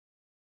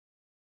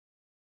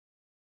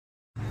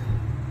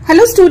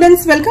Hello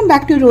students, welcome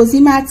back to Rosy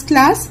Maths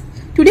class.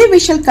 Today we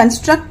shall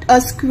construct a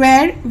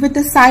square with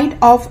a side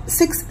of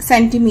 6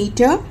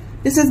 cm.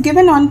 This is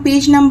given on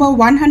page number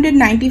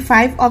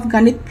 195 of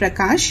Ganit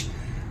Prakash.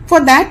 For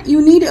that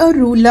you need a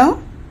ruler,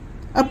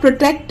 a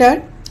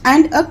protractor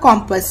and a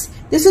compass.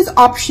 This is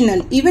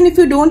optional. Even if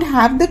you don't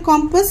have the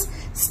compass,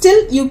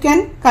 still you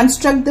can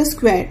construct the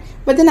square.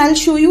 But then I'll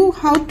show you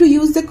how to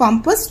use the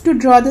compass to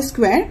draw the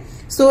square.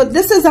 So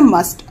this is a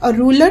must, a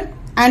ruler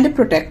and a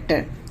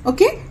protractor.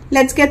 Okay,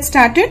 let's get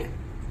started.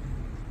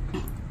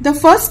 The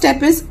first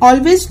step is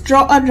always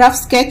draw a rough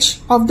sketch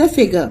of the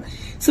figure.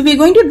 So we're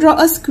going to draw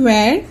a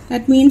square.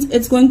 That means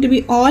it's going to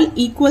be all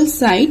equal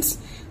sides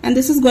and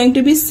this is going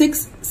to be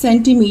 6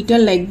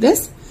 cm like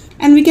this,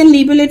 and we can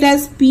label it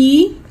as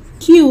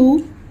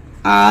PQRS.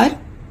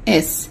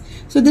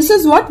 So this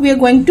is what we are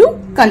going to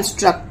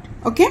construct.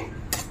 Okay,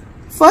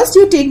 first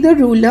you take the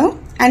ruler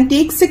and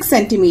take 6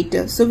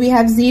 cm. So we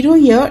have 0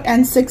 here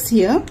and 6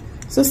 here.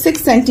 So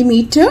 6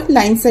 cm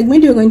line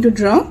segment you're going to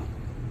draw.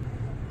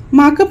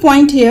 Mark a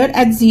point here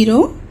at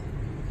 0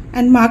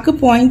 and mark a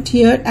point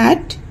here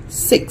at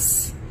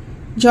 6.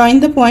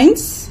 Join the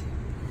points.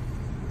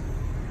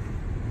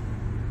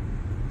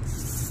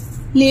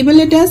 Label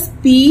it as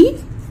P,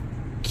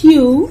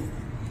 Q,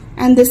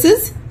 and this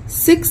is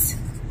 6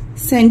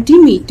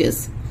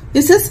 centimeters.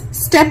 This is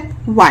step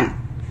 1.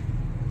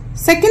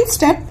 Second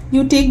step,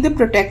 you take the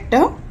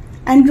protractor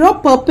and draw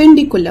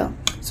perpendicular.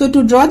 So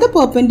to draw the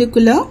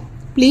perpendicular,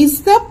 place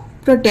the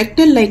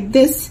protractor like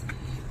this.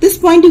 This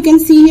point you can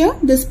see here,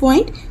 this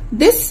point,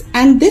 this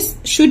and this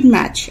should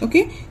match.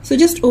 Okay, so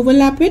just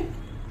overlap it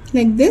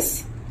like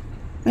this.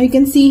 Now you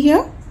can see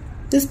here,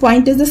 this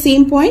point is the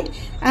same point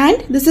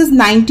and this is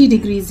 90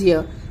 degrees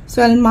here.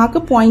 So I'll mark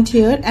a point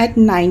here at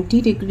 90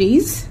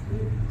 degrees.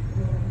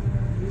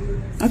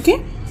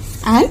 Okay,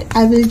 and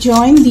I will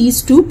join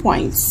these 2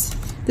 points.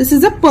 This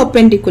is a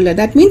perpendicular,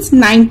 that means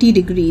 90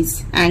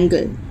 degrees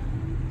angle.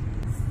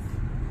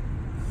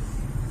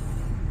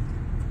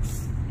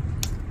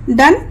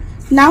 Done.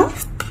 Now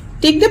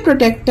take the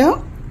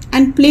protractor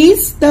and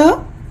place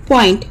the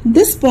point,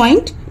 this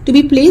point to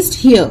be placed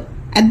here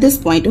at this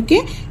point.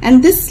 Okay,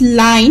 and this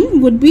line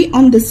would be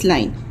on this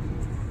line.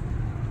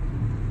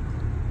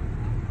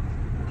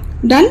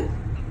 Done.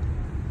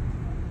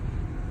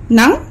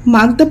 Now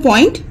mark the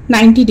point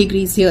 90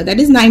 degrees here, that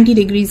is 90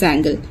 degrees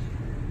angle.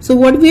 So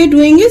what we are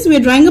doing is we are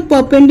drawing a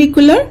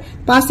perpendicular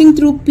passing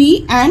through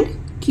P and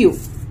Q.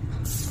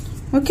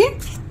 Okay,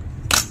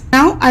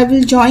 now I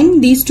will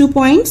join these 2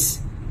 points.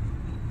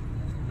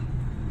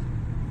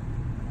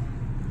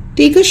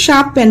 Take a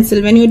sharp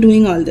pencil when you are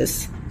doing all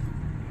this.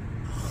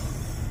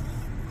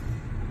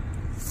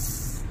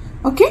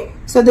 Okay,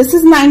 so this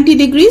is 90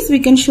 degrees. We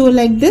can show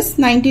like this,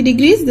 90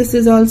 degrees. This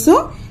is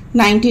also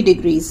 90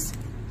 degrees.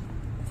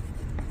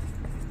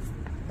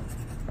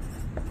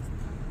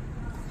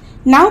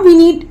 Now we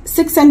need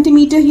 6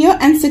 cm here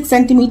and 6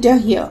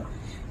 cm here.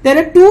 There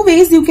are 2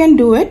 ways you can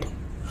do it.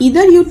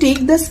 Either you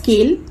take the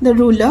scale, the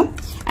ruler,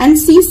 and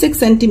see 6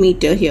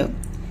 cm here.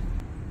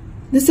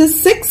 This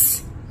is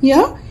 6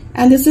 here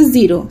and this is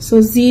 0.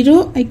 So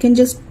 0, I can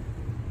just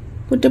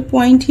put a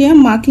point here,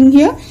 marking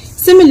here.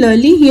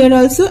 Similarly, here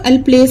also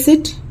I'll place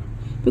it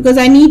because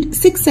I need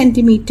 6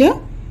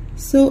 cm.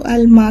 So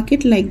I'll mark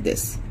it like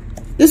this.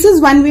 This is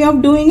one way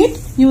of doing it,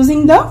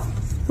 using the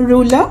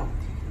ruler.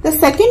 The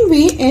second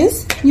way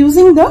is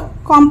using the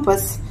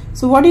compass.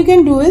 So what you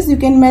can do is you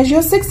can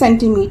measure 6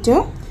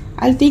 cm.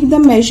 I'll take the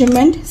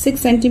measurement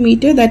 6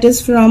 cm, that is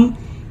from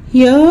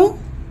here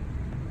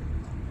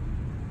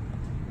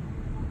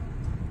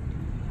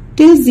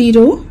till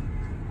 0.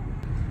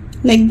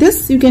 Like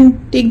this you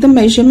can take the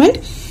measurement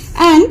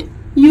and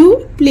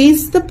you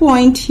place the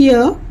point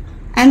here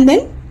and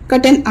then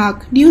cut an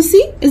arc. Do you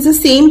see? It's the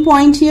same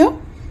point here.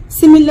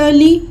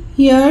 Similarly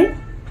here,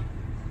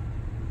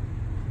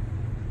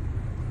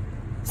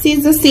 see,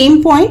 it's the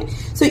same point.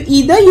 So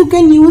either you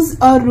can use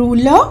a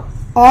ruler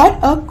or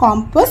a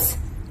compass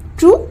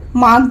to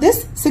mark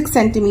this 6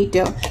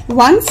 cm.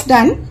 Once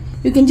done,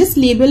 you can just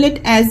label it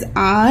as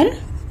R,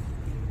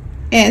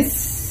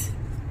 S,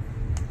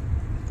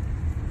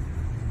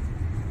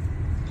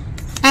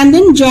 and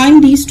then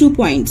join these 2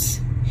 points.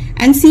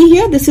 And see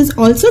here, this is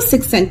also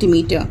 6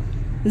 cm.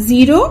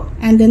 0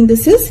 and then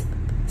this is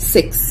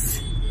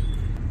 6.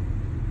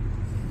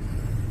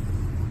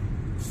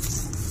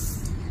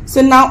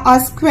 So now our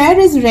square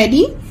is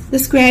ready. The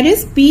square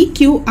is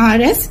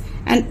PQRS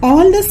and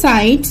all the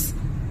sides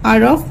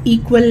are of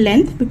equal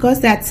length because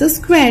that's a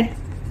square,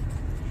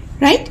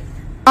 right?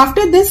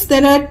 After this,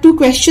 there are 2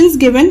 questions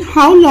given.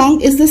 How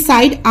long is the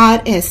side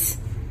RS?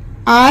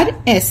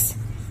 RS.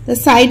 The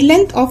side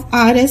length of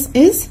RS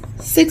is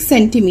 6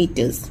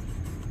 centimeters.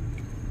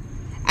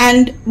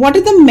 And what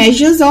are the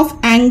measures of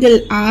angle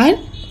R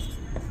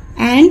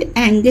and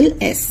angle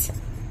S?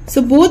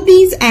 So both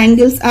these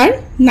angles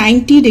are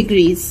 90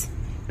 degrees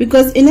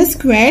because in a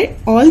square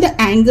all the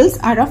angles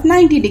are of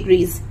 90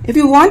 degrees. If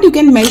you want, you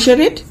can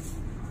measure it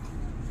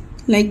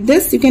like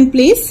this. You can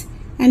place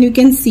and you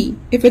can see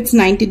if it's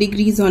 90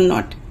 degrees or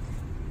not.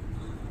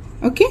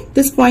 Okay,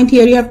 this point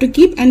here you have to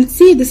keep, and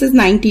see, this is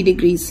 90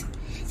 degrees.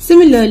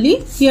 Similarly,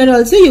 here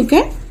also you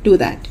can do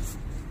that.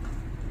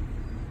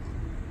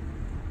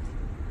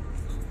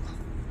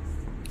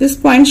 This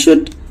point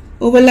should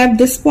overlap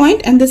this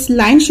point, and this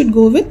line should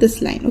go with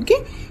this line.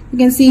 Okay, you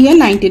can see here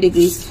 90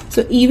 degrees.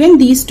 So even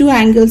these two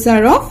angles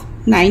are of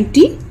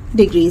 90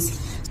 degrees.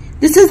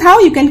 This is how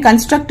you can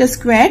construct a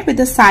square with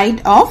a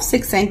side of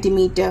 6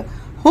 cm.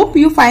 Hope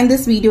you find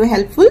this video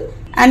helpful,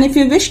 and if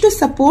you wish to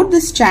support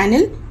this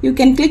channel, you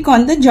can click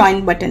on the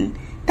join button.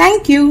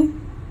 Thank you.